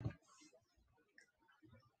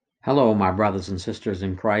Hello, my brothers and sisters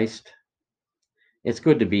in Christ. It's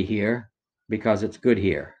good to be here because it's good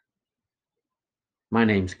here. My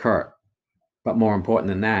name's Kurt, but more important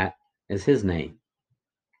than that is his name,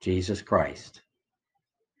 Jesus Christ.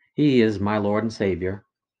 He is my Lord and Savior.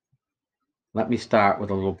 Let me start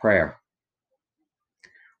with a little prayer.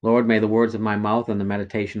 Lord, may the words of my mouth and the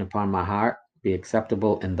meditation upon my heart be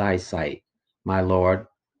acceptable in thy sight, my Lord,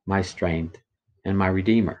 my strength, and my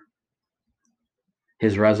Redeemer.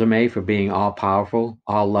 His resume for being all powerful,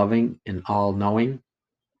 all loving, and all knowing.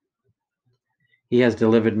 He has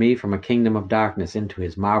delivered me from a kingdom of darkness into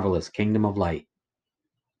his marvelous kingdom of light.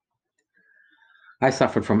 I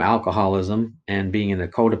suffered from alcoholism and being a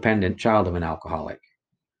codependent child of an alcoholic.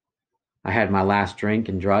 I had my last drink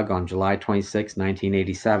and drug on July 26,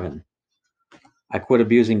 1987. I quit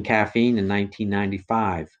abusing caffeine in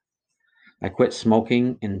 1995. I quit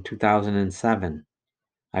smoking in 2007.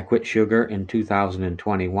 I quit sugar in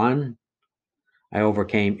 2021. I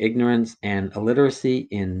overcame ignorance and illiteracy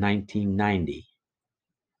in 1990.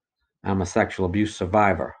 I'm a sexual abuse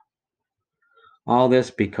survivor. All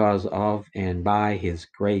this because of and by his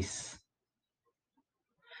grace.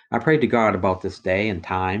 I prayed to God about this day and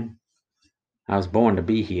time. I was born to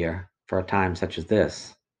be here for a time such as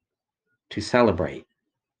this, to celebrate.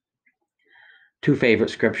 Two favorite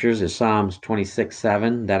scriptures is Psalms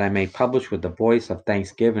 26:7, that I may publish with the voice of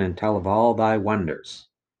thanksgiving and tell of all thy wonders.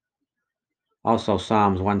 Also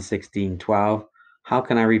Psalms 116:12, how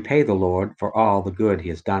can I repay the Lord for all the good he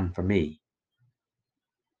has done for me?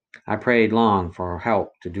 I prayed long for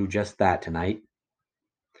help to do just that tonight.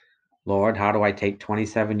 Lord, how do I take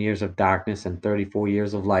 27 years of darkness and 34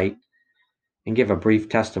 years of light and give a brief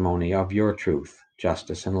testimony of your truth,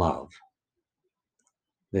 justice, and love?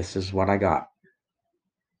 This is what I got.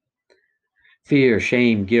 Fear,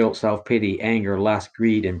 shame, guilt, self-pity, anger, lust,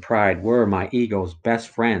 greed, and pride were my ego's best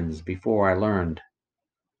friends before I learned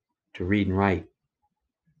to read and write.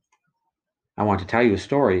 I want to tell you a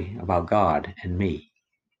story about God and me.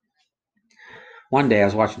 One day I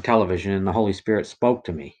was watching television and the Holy Spirit spoke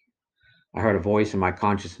to me. I heard a voice in my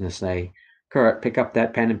consciousness say, Kurt, pick up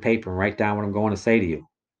that pen and paper and write down what I'm going to say to you.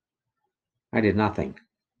 I did nothing.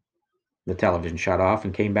 The television shut off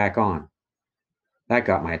and came back on. That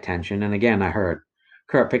got my attention, and again I heard,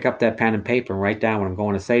 Kurt, pick up that pen and paper and write down what I'm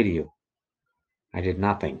going to say to you. I did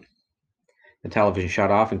nothing. The television shut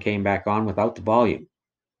off and came back on without the volume.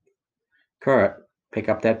 Kurt, pick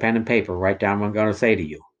up that pen and paper, write down what I'm going to say to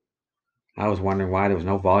you. I was wondering why there was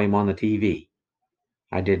no volume on the TV.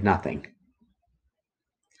 I did nothing.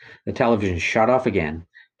 The television shut off again,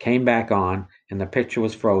 came back on, and the picture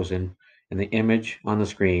was frozen, and the image on the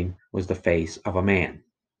screen was the face of a man.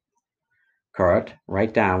 Kurt,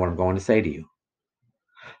 write down what I'm going to say to you.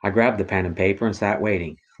 I grabbed the pen and paper and sat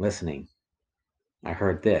waiting, listening. I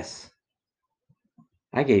heard this.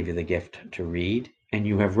 I gave you the gift to read, and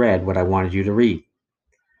you have read what I wanted you to read.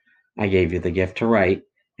 I gave you the gift to write,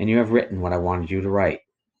 and you have written what I wanted you to write.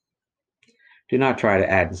 Do not try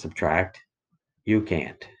to add and subtract. You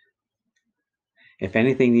can't. If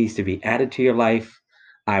anything needs to be added to your life,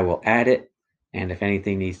 I will add it, and if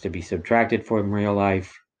anything needs to be subtracted from real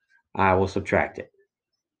life, I will subtract it.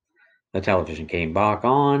 The television came back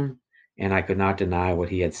on, and I could not deny what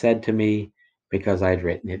he had said to me because I had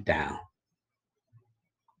written it down.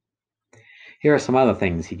 Here are some other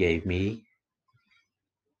things he gave me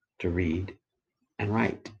to read and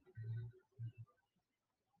write.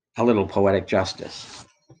 A little poetic justice.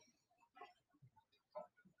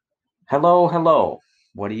 Hello, hello.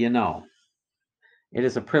 What do you know? It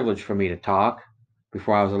is a privilege for me to talk.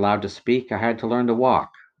 Before I was allowed to speak, I had to learn to walk.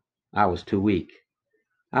 I was too weak.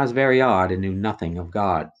 I was very odd and knew nothing of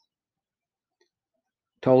God.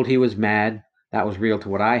 Told he was mad, that was real to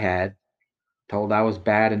what I had. Told I was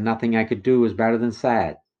bad and nothing I could do was better than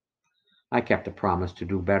sad. I kept a promise to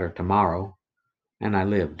do better tomorrow, and I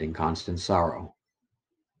lived in constant sorrow.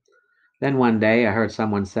 Then one day I heard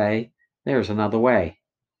someone say, there's another way.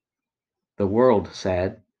 The world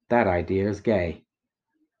said, that idea is gay.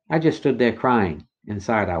 I just stood there crying.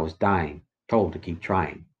 Inside I was dying, told to keep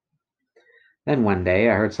trying. Then one day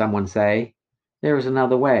I heard someone say, there is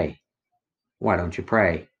another way. Why don't you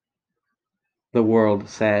pray? The world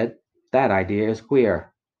said, that idea is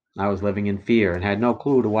queer. I was living in fear and had no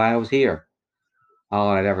clue to why I was here. All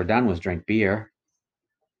I'd ever done was drink beer.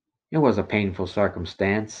 It was a painful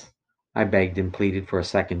circumstance. I begged and pleaded for a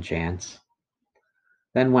second chance.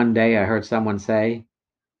 Then one day I heard someone say,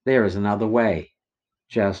 there is another way.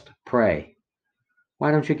 Just pray.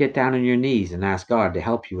 Why don't you get down on your knees and ask God to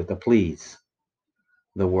help you with the pleas?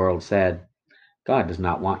 The world said, God does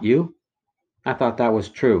not want you. I thought that was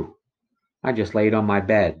true. I just laid on my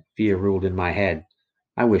bed, fear ruled in my head.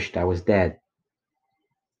 I wished I was dead.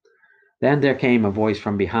 Then there came a voice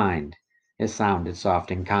from behind. It sounded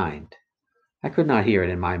soft and kind. I could not hear it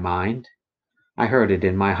in my mind. I heard it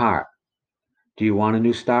in my heart. Do you want a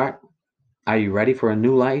new start? Are you ready for a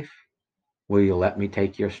new life? Will you let me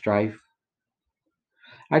take your strife?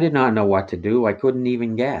 I did not know what to do. I couldn't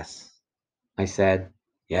even guess. I said,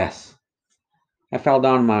 yes. I fell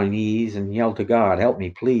down on my knees and yelled to God, help me,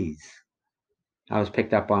 please. I was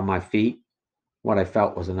picked up on my feet. What I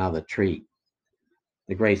felt was another treat.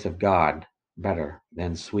 The grace of God, better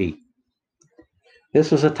than sweet.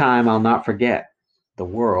 This was a time I'll not forget. The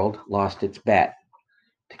world lost its bet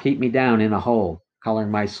to keep me down in a hole, coloring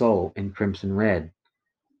my soul in crimson red,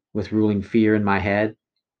 with ruling fear in my head,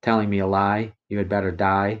 telling me a lie, you had better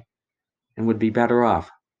die, and would be better off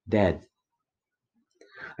dead.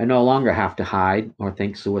 I no longer have to hide or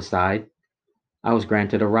think suicide. I was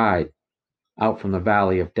granted a ride out from the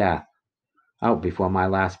valley of death, out before my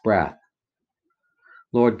last breath.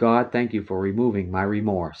 Lord God, thank you for removing my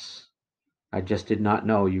remorse. I just did not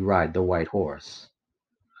know you ride the white horse.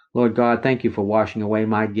 Lord God, thank you for washing away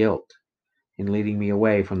my guilt and leading me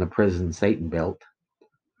away from the prison Satan built.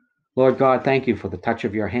 Lord God, thank you for the touch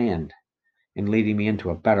of your hand and leading me into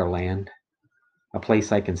a better land, a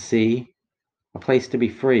place I can see, a place to be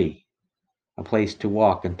free, a place to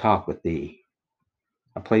walk and talk with thee,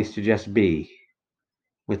 a place to just be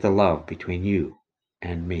with the love between you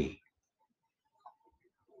and me.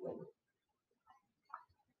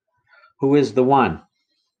 Who is the one?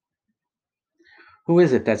 Who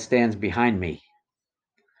is it that stands behind me?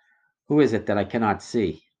 Who is it that I cannot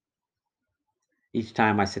see? Each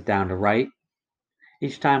time I sit down to write,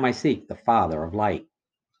 each time I seek the Father of light,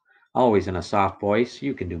 always in a soft voice,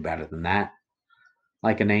 you can do better than that.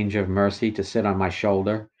 Like an angel of mercy to sit on my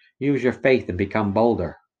shoulder, use your faith and become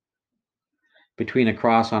bolder. Between a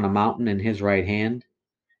cross on a mountain and his right hand,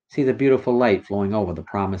 see the beautiful light flowing over the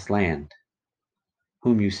promised land.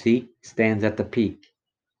 Whom you seek stands at the peak,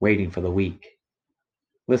 waiting for the weak.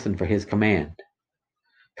 Listen for his command.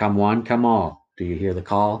 Come one, come all. Do you hear the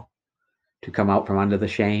call? To come out from under the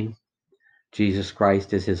shame? Jesus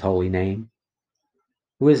Christ is his holy name.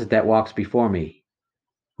 Who is it that walks before me?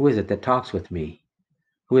 Who is it that talks with me?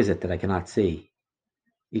 Who is it that I cannot see?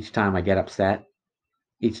 Each time I get upset,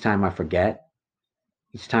 each time I forget,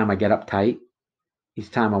 each time I get uptight, each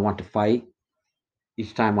time I want to fight,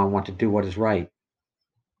 each time I want to do what is right.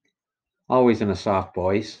 Always in a soft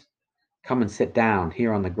voice, come and sit down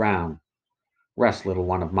here on the ground. Rest, little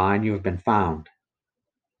one of mine, you have been found.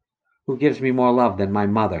 Who gives me more love than my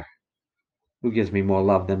mother? Who gives me more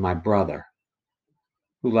love than my brother?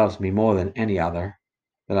 Who loves me more than any other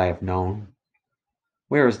that I have known?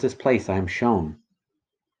 Where is this place I am shown?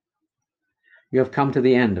 You have come to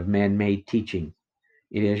the end of man-made teaching.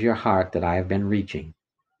 It is your heart that I have been reaching.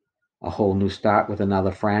 A whole new start with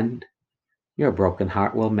another friend, your broken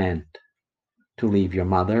heart will mend. To leave your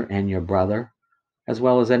mother and your brother, as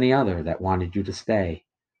well as any other that wanted you to stay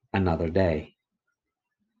another day.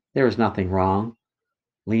 There is nothing wrong.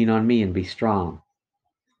 Lean on me and be strong.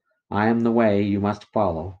 I am the way you must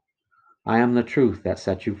follow. I am the truth that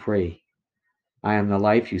sets you free. I am the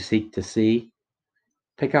life you seek to see.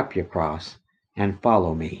 Pick up your cross and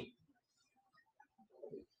follow me.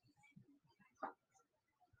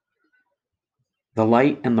 The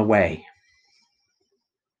light and the way.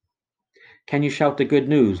 Can you shout the good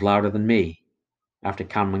news louder than me after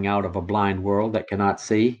coming out of a blind world that cannot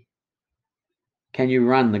see? Can you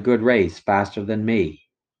run the good race faster than me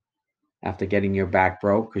after getting your back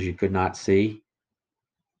broke because you could not see?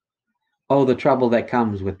 Oh, the trouble that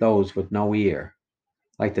comes with those with no ear,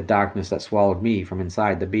 like the darkness that swallowed me from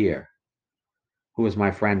inside the beer. Who is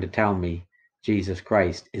my friend to tell me Jesus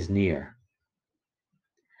Christ is near?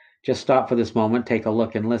 Just stop for this moment, take a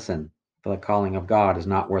look and listen, for the calling of God is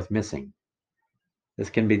not worth missing. This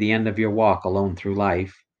can be the end of your walk alone through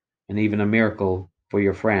life, and even a miracle for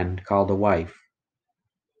your friend called a wife.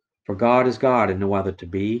 For God is God and no other to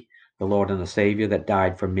be, the Lord and the Savior that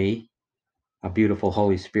died for me, a beautiful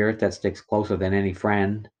Holy Spirit that sticks closer than any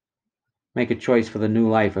friend. Make a choice for the new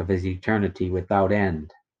life of his eternity without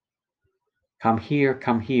end. Come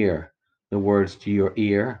here, the words to your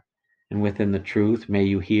ear, and within the truth may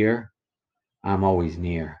you hear, I'm always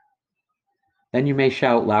near. Then you may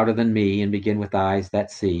shout louder than me and begin with eyes that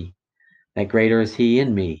see, that greater is he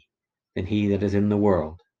in me than he that is in the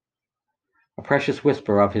world. A precious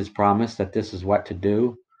whisper of his promise that this is what to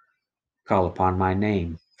do, call upon my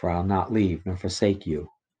name, for I'll not leave nor forsake you.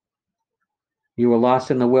 You were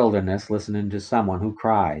lost in the wilderness listening to someone who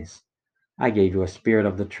cries. I gave you a spirit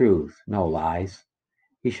of the truth, no lies.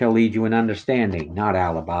 He shall lead you in understanding, not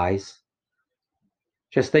alibis.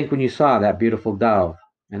 Just think when you saw that beautiful dove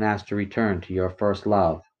and asked to return to your first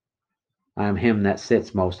love. I am him that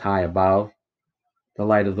sits most high above, the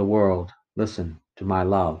light of the world. Listen to my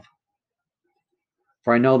love.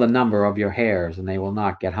 For I know the number of your hairs, and they will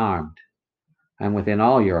not get harmed. I am within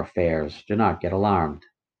all your affairs. Do not get alarmed.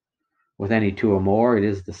 With any two or more, it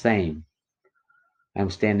is the same. I am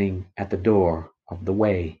standing at the door of the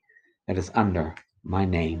way that is under my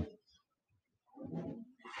name.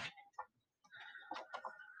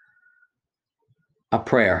 A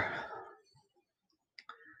prayer.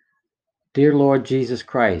 Dear Lord Jesus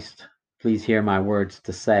Christ, please hear my words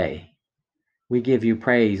to say. We give you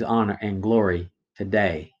praise, honor, and glory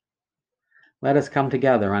today. Let us come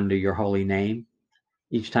together under your holy name.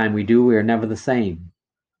 Each time we do, we are never the same.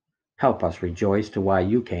 Help us rejoice to why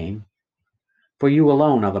you came. For you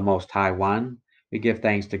alone are the Most High One. We give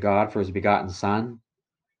thanks to God for his begotten Son,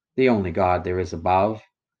 the only God there is above,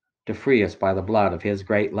 to free us by the blood of his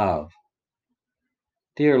great love.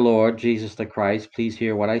 Dear Lord Jesus the Christ, please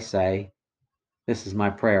hear what I say. This is my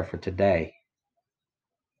prayer for today.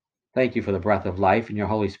 Thank you for the breath of life and your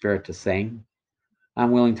Holy Spirit to sing.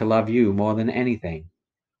 I'm willing to love you more than anything.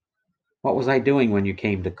 What was I doing when you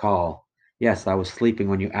came to call? Yes, I was sleeping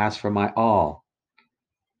when you asked for my all.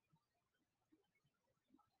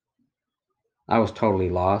 I was totally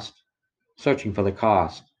lost, searching for the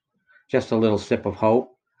cost. Just a little sip of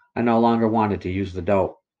hope. I no longer wanted to use the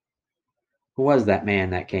dope. Who was that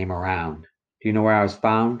man that came around? Do you know where I was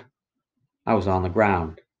found? I was on the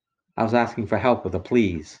ground. I was asking for help with a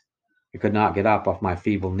please. I could not get up off my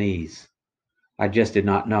feeble knees. I just did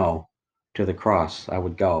not know. To the cross I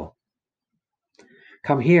would go.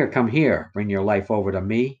 Come here, bring your life over to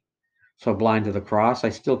me. So blind to the cross, I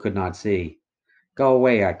still could not see. Go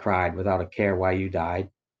away, I cried, without a care why you died.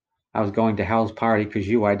 I was going to hell's party 'cause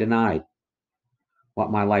you I denied.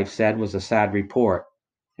 What my life said was a sad report.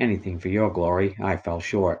 Anything for your glory, I fell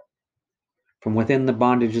short. From within the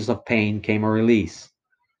bondages of pain came a release.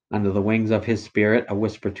 Under the wings of his spirit, a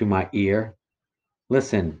whisper to my ear.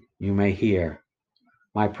 Listen, you may hear.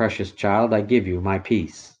 My precious child, I give you my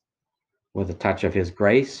peace. With a touch of his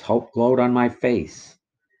grace, hope glowed on my face.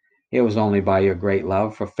 It was only by your great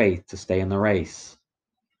love for faith to stay in the race.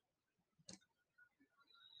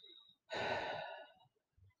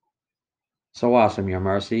 So awesome your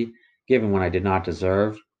mercy, given when I did not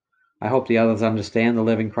deserve. I hope the others understand the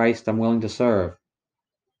living Christ I'm willing to serve.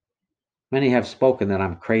 Many have spoken that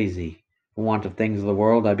I'm crazy. For want of things of the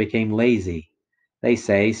world, I became lazy. They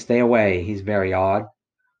say, stay away, he's very odd.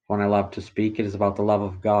 When I love to speak, it is about the love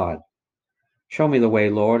of God. Show me the way,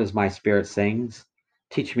 Lord, as my spirit sings.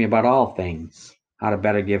 Teach me about all things, how to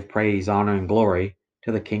better give praise, honor, and glory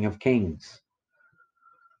to the King of Kings.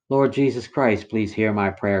 Lord Jesus Christ, please hear my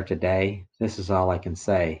prayer today. This is all I can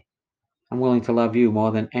say. I'm willing to love you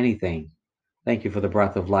more than anything. Thank you for the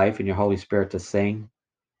breath of life and your Holy Spirit to sing.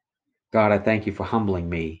 God, I thank you for humbling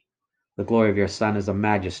me. The glory of your Son is a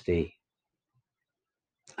majesty.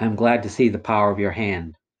 I am glad to see the power of your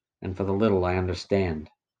hand, and for the little I understand.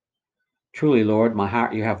 Truly, Lord, my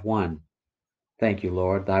heart you have won. Thank you,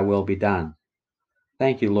 Lord, thy will be done.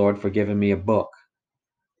 Thank you, Lord, for giving me a book.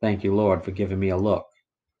 Thank you, Lord, for giving me a look.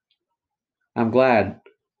 I'm glad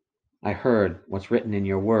I heard what's written in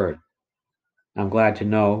your word. I'm glad to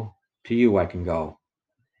know to you I can go.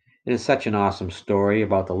 It is such an awesome story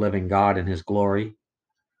about the living God and his glory,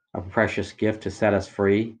 a precious gift to set us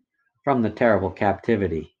free from the terrible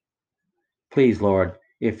captivity. Please, Lord,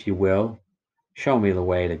 if you will, show me the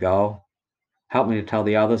way to go. Help me to tell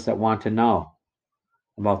the others that want to know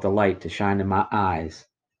about the light to shine in my eyes,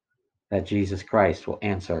 that Jesus Christ will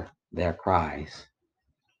answer their cries.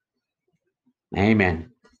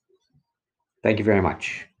 Amen. Thank you very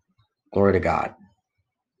much. Glory to God.